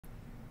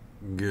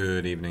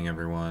Good evening,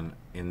 everyone.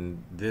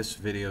 In this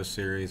video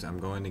series,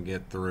 I'm going to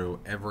get through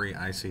every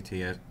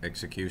ICT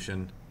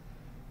execution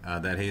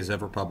that he's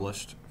ever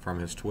published from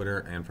his Twitter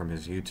and from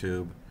his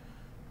YouTube.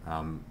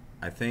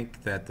 I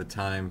think that the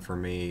time for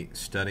me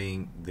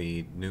studying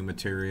the new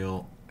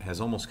material has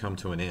almost come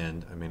to an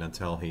end. I mean,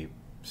 until he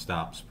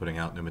stops putting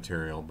out new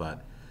material,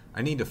 but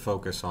I need to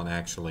focus on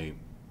actually,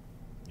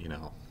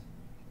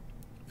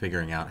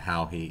 figuring out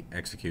how he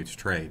executes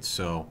trades.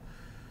 So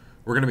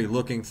we're going to be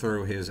looking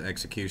through his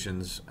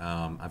executions.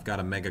 I've got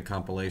a mega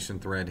compilation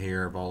thread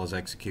here of all his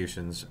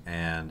executions,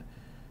 and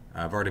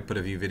I've already put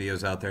a few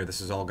videos out there. This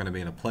is all going to be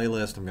in a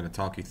playlist. I'm going to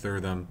talk you through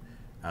them.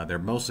 They're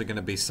mostly going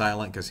to be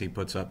silent because he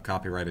puts up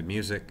copyrighted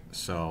music,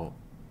 so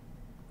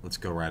let's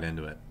go right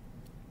into it.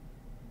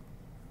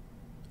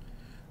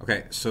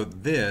 Okay, so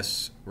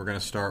we're going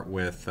to start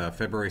with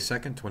February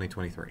 2nd,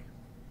 2023.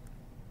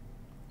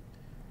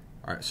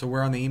 All right, so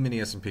we're on the E-mini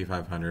S&P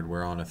 500.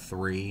 We're on a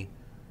three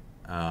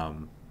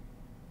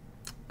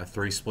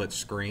split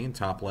screen.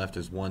 Top left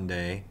is 1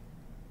 day,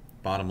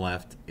 bottom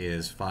left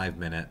is 5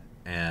 minute,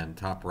 and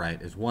top right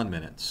is 1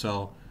 minute.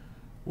 So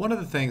one of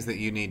the things that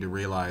you need to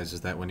realize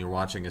is that when you're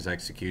watching his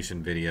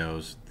execution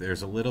videos,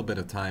 there's a little bit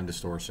of time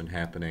distortion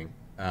happening.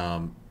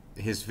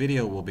 His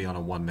video will be on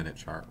a 1 minute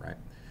chart, right?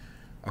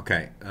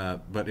 Okay,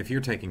 but if you're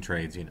taking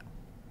trades, you know.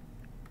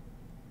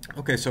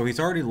 Okay, so he's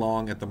already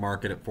long at the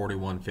market at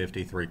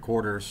 41.50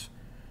 3/4,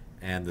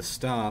 and the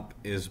stop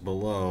is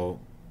below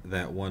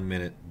that 1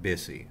 minute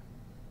BISI.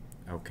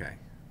 Okay.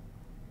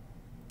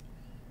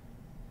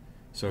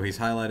 So he's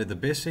highlighted the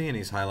BISI and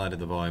he's highlighted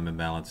the volume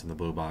imbalance in the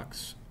blue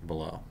box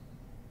below.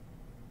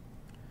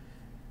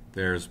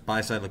 There's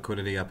buy side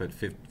liquidity up at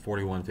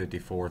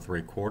 41.54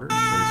 3/4.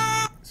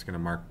 So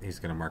he's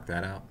gonna mark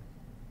that out.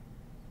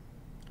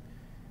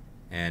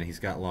 And he's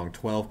got long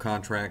 12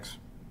 contracts.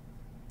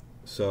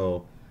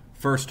 So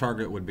first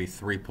target would be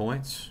 3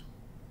 points.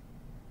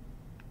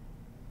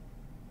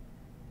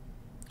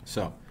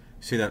 So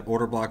see that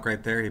order block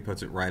right there? He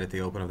puts it right at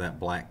the open of that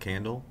black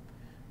candle.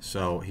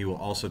 So he will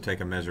also take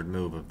a measured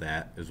move of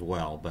that as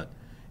well. But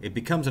it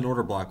becomes an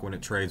order block when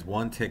it trades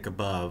one tick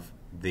above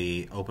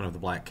the open of the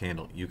black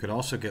candle. You could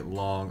also get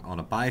long on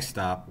a buy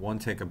stop one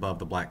tick above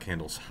the black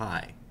candle's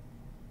high.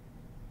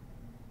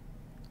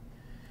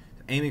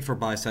 Aiming for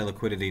buy side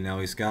liquidity. Now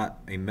he's got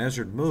a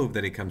measured move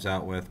that he comes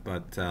out with,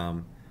 but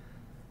not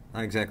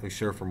exactly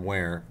sure from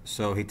where.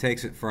 So he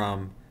takes it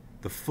from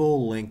the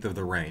full length of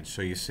the range.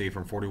 So you see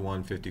from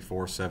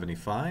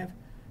 41.5475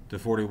 to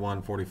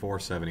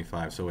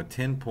 41.4475. So a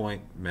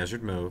 10-point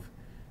measured move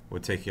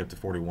would take you up to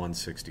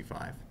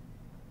 41.65.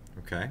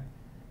 Okay,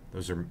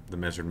 those are the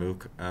measured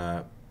move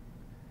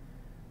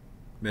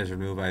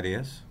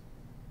ideas.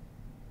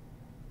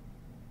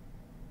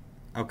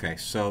 Okay,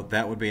 so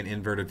that would be an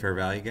inverted fair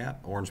value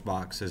gap. Orange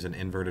box is an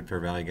inverted fair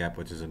value gap,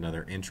 which is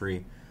another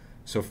entry.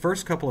 So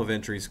first couple of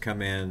entries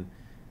come in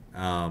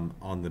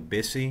on the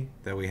BISI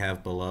that we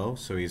have below.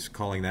 So he's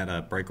calling that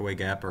a breakaway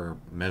gap or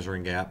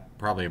measuring gap,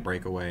 probably a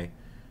breakaway.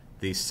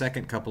 The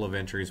second couple of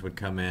entries would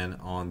come in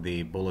on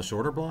the bullish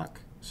order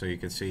block. So you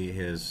can see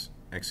his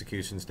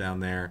executions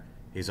down there.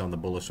 He's on the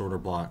bullish order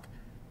block.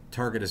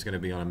 Target is going to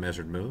be on a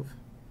measured move.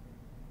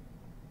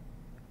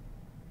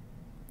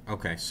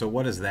 Okay, so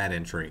what is that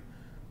entry?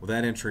 Well,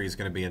 that entry is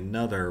going to be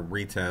another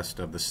retest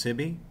of the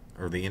SIBI,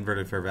 or the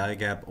inverted fair value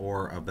gap,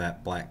 or of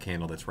that black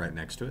candle that's right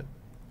next to it.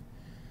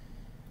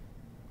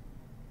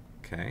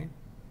 Okay,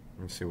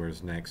 let's see where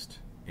his next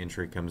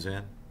entry comes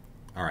in.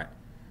 All right,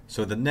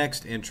 so the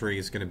next entry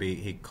is going to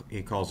be,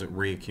 he calls it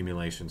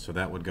reaccumulation, so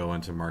that would go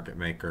into market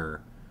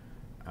maker,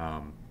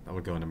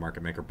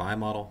 buy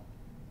model.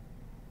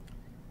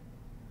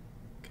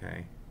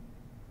 Okay,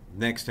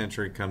 next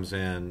entry comes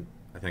in,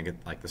 I think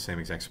at like the same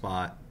exact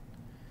spot.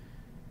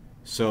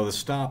 So the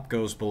stop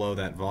goes below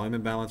that volume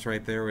imbalance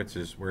right there, which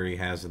is where he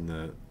has in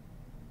the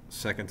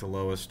second to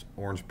lowest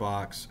orange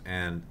box,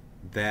 and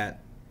that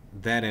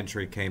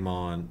entry came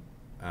on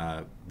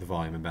the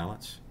volume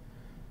imbalance.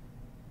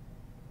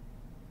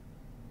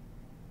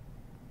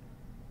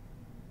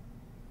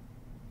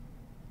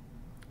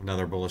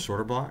 Another bullish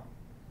order block.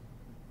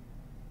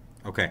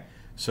 Okay,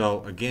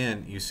 so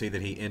again, you see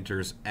that he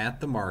enters at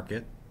the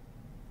market,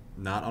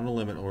 not on a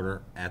limit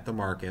order, at the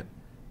market,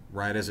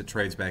 right as it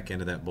trades back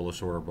into that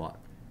bullish order block,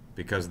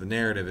 because the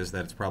narrative is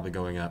that it's probably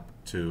going up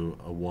to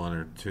a 1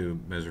 or 2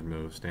 measured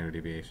move standard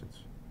deviations.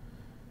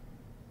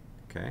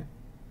 Okay,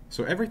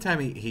 so every time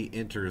he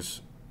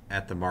enters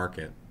at the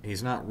market,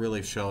 he's not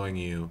really showing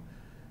you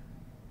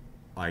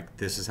like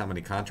this is how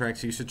many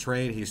contracts you should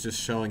trade. He's just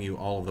showing you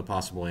all of the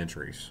possible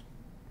entries,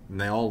 and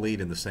they all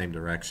lead in the same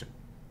direction.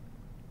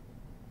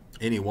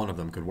 Any one of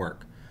them could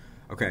work.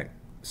 Okay,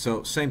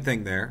 so same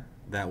thing there.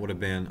 That would have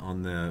been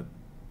on the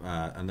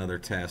another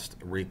test,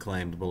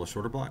 reclaimed bullish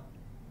order block.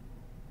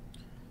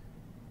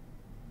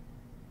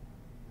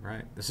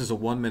 Right. This is a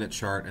 1 minute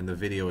chart, and the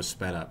video is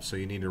sped up, so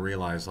you need to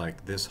realize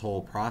like this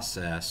whole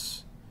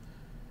process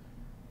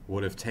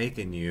would have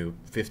taken you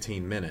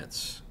 15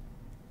 minutes,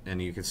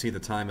 and you can see the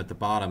time at the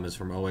bottom is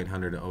from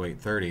 0800 to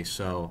 0830.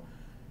 So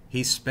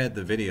he sped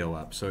the video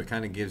up, so it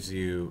kind of gives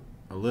you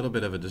a little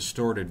bit of a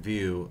distorted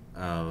view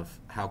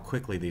of how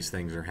quickly these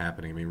things are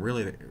happening. I mean,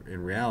 really,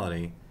 in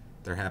reality,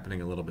 they're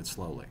happening a little bit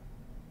slowly.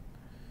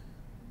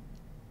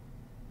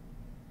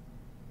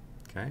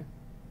 Okay,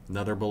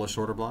 another bullish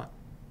order block.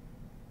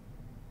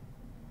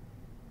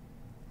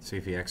 See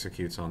if he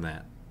executes on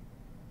that.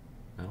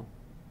 No.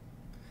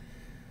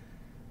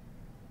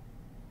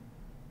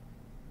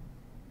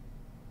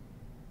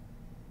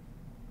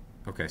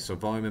 Okay, so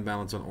volume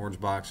imbalance on orange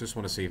box. Just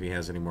want to see if he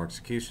has any more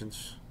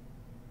executions.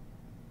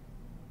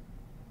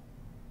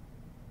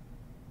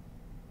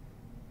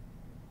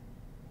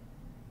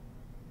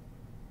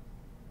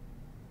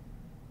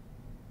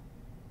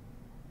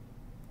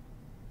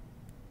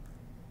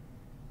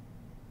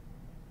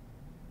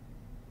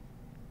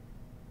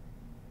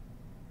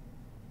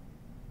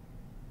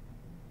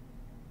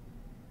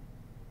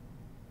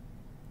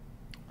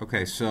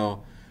 Okay,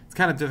 so it's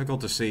kind of difficult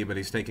to see, but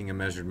he's taking a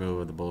measured move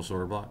of the bullish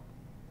order block.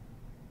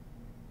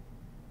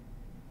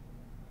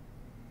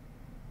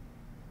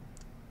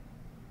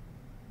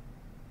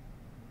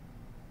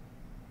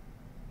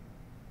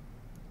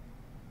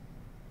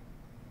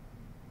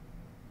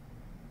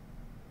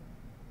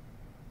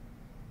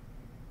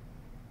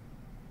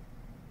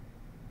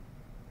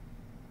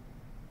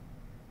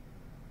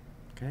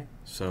 Okay,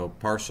 so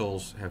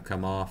partials have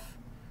come off.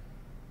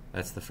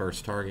 That's the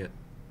first target.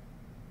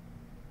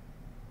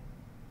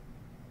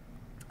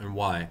 And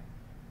why?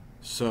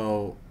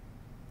 So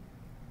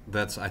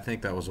that's, I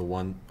think that was a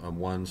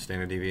one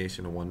standard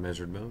deviation, a one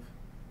measured move.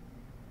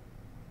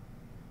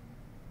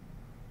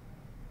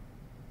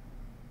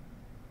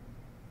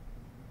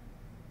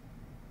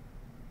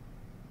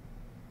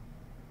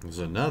 There's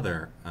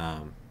another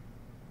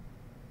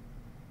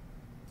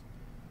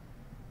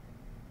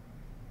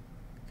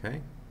okay,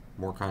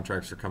 more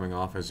contracts are coming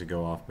off as you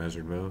go off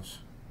measured moves.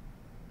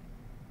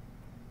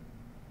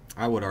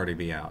 I would already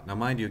be out. Now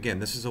mind you, again,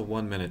 this is a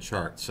 1 minute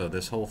chart, so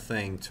this whole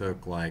thing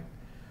took like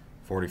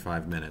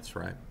 45 minutes,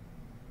 right?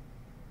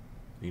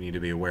 You need to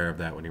be aware of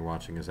that when you're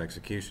watching his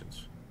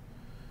executions.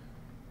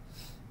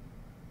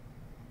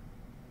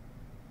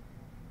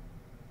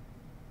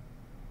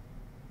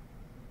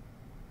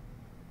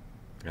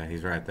 Yeah,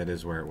 he's right. That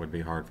is where it would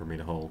be hard for me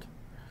to hold.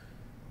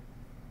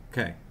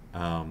 Okay.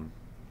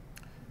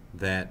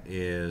 That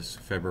is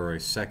February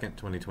 2nd,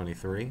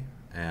 2023.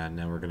 And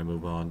now we're going to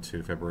move on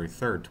to February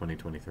 3rd,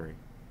 2023.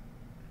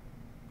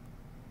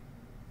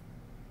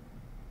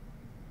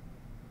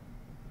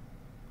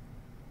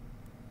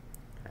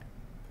 Okay.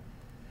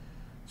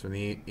 So in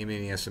the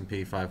E-mini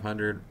S&P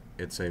 500,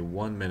 it's a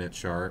 1 minute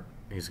chart.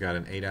 He's got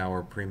an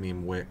 8-hour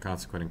premium wick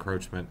consequent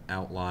encroachment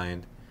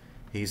outlined.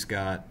 He's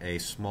got a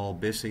small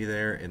BISI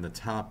there in the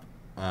top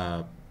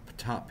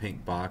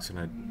pink box, and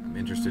I'm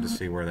interested to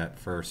see where that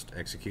first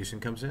execution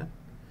comes in.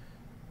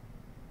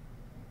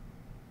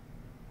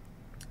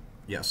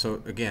 Yeah,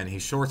 so again, he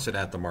shorts it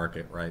at the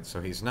market, right?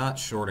 So he's not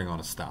shorting on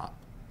a stop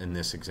in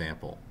this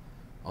example,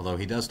 although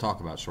he does talk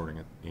about shorting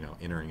it, you know,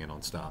 entering it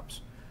on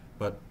stops.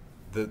 But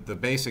the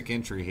basic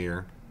entry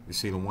here, you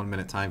see the 1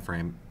 minute time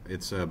frame,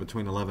 it's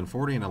between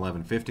 11:40 and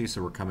 11:50,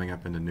 so we're coming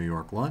up into New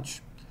York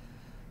lunch.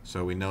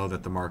 So we know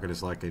that the market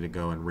is likely to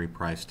go and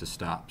reprice to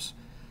stops.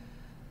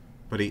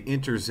 But he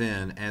enters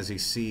in as he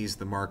sees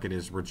the market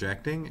is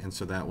rejecting, and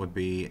so that would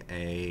be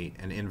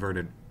an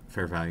inverted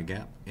fair value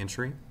gap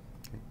entry.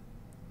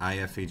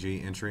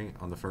 IFEG entry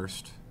on the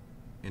first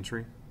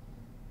entry.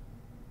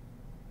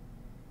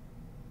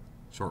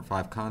 Short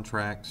 5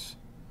 contracts.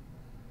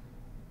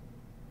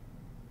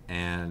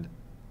 And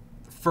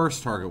the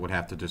first target would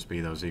have to just be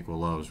those equal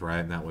lows, right?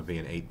 And that would be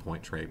an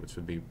 8-point trade, which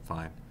would be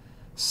fine.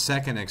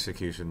 Second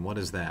execution, what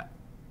is that?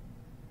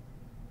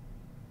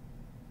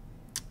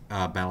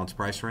 Balanced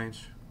price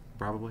range,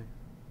 probably.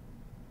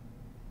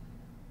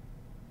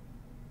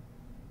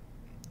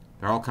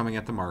 They're all coming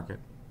at the market.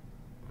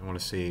 I want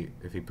to see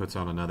if he puts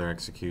on another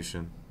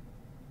execution.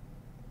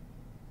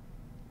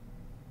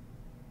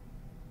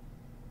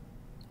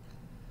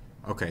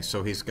 Okay,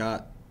 so he's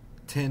got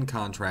 10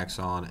 contracts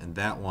on, and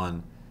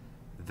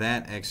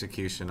that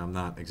execution, I'm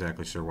not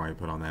exactly sure why he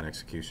put on that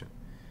execution.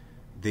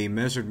 The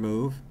measured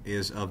move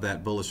is of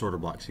that bullish order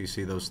block. So you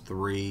see those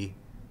 3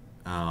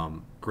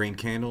 green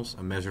candles.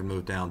 A measured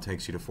move down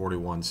takes you to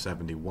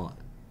 41.71.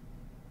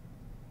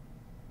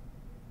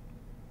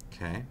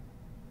 Okay.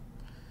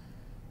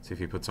 See if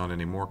he puts on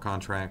any more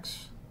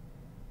contracts.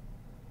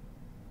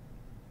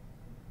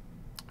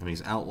 And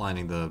he's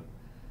outlining the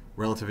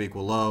relative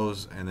equal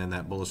lows, and then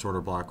that bullish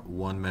order block,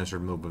 1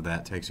 measured move of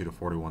that takes you to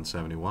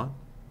 41.71,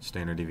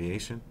 standard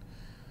deviation.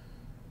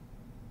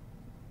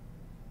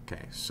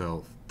 Okay,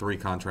 so 3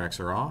 contracts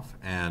are off,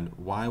 and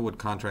why would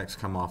contracts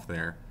come off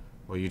there?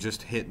 Well, you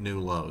just hit new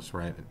lows,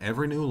 right? And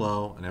every new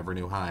low and every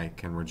new high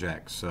can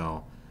reject.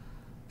 So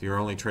if you're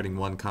only trading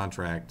 1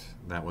 contract,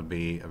 that would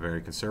be a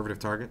very conservative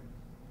target.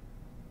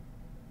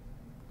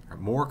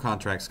 More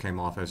contracts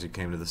came off as you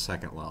came to the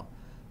second low.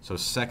 So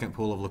second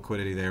pool of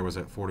liquidity there was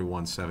at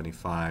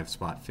 41.75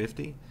 spot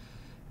 50,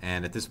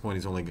 and at this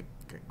point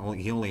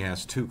he only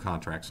has 2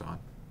 contracts on.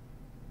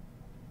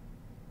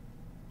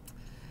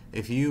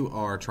 if you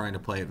are trying to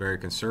play it very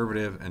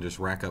conservative and just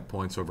rack up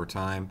points over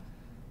time,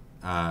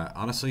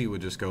 honestly, you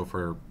would just go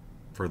for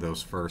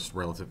those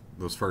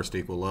first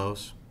equal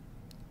lows.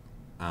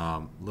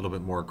 A little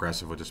bit more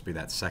aggressive would just be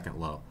that second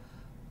low.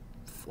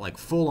 Like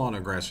full-on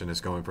aggression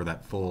is going for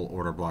that full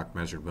order block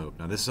measured move.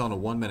 Now this is on a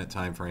 1 minute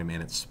time frame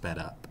and it's sped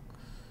up.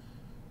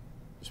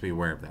 Just be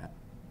aware of that.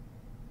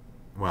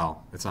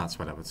 Well, it's not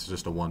sped up, it's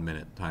just a 1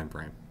 minute time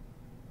frame.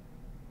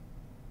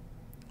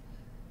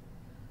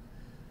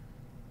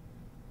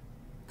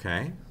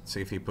 Okay, let's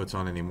see if he puts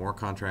on any more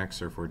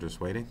contracts or if we're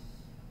just waiting.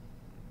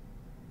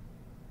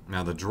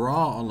 Now the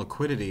draw on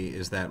liquidity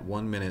is that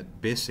 1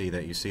 minute BISI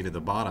that you see to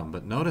the bottom,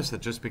 but notice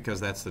that just because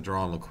that's the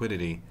draw on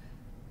liquidity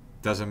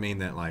doesn't mean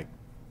that like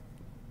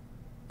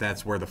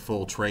that's where the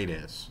full trade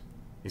is.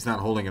 He's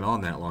not holding it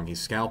on that long, he's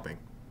scalping.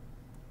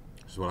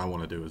 Which is what I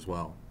want to do as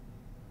well.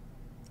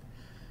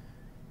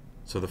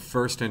 So the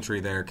first entry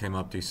there came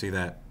up, do you see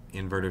that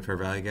inverted fair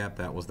value gap?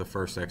 That was the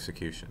first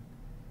execution.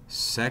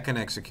 Second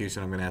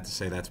execution, I'm going to have to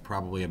say that's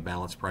probably a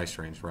balanced price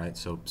range, right?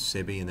 So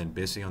SIBI and then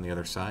BISI on the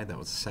other side, that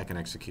was the second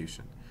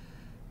execution.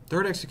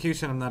 Third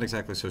execution, I'm not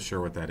exactly so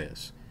sure what that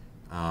is.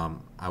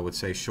 I would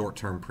say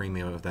short-term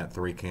premium of that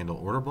 3-candle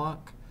order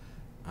block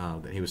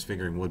that he was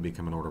figuring would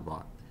become an order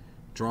block.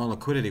 Draw on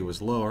liquidity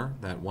was lower,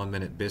 that 1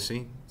 minute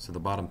BISI, so the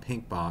bottom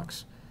pink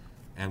box.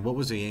 And what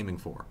was he aiming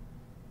for?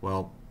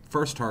 Well,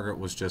 first target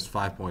was just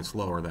 5 points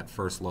lower, that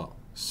first low.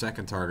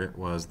 Second target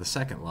was the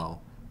second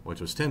low,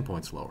 which was 10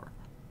 points lower.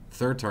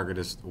 Third target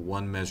is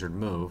one measured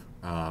move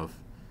of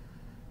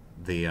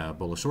the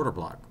bullish order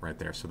block right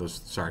there. So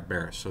those, sorry,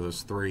 bearish. So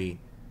those 3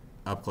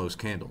 up close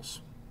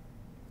candles.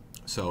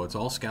 So it's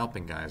all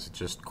scalping, guys. It's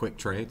just quick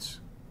trades,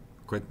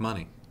 quick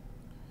money.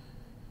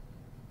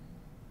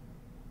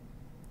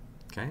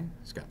 Okay,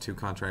 he's got 2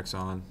 contracts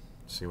on.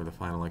 See where the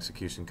final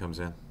execution comes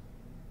in.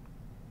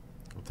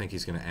 I don't think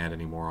he's going to add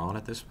any more on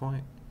at this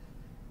point.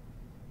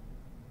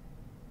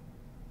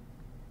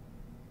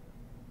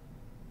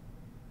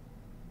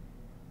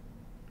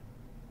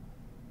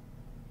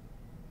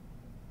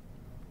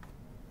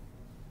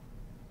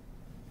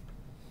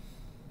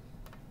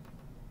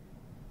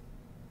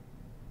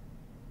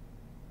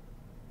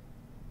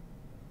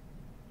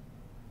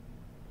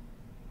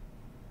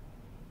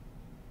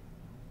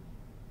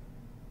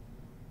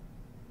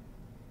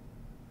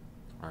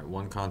 All right,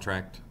 1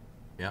 contract.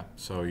 Yeah,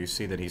 so you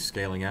see that he's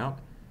scaling out.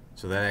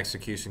 So that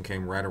execution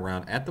came right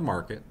around at the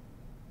market.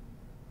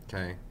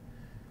 Okay.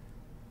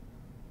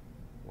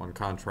 1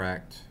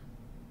 contract.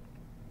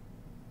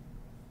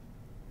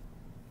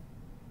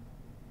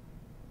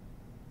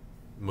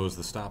 Moves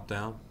the stop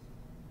down.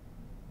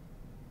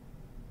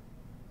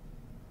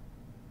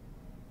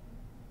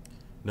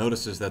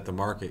 Notices that the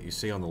market, you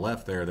see on the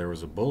left there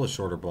was a bullish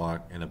order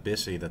block and a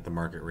BISI that the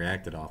market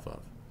reacted off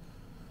of.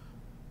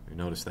 You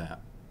notice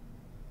that.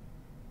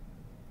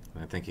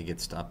 And I think he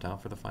gets stopped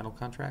out for the final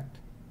contract.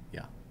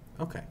 Yeah.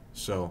 Okay.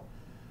 So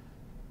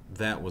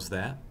that was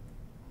that.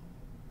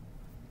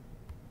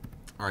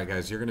 All right,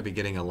 guys, you're going to be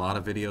getting a lot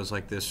of videos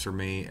like this from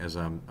me as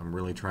I'm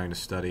really trying to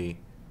study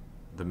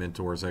the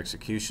mentor's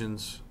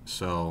executions.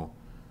 So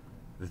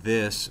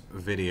this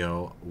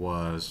video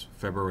was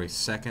February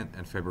 2nd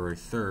and February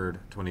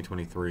 3rd,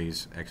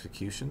 2023's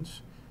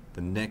executions.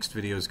 The next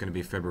video is going to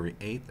be February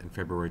 8th and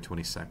February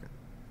 22nd.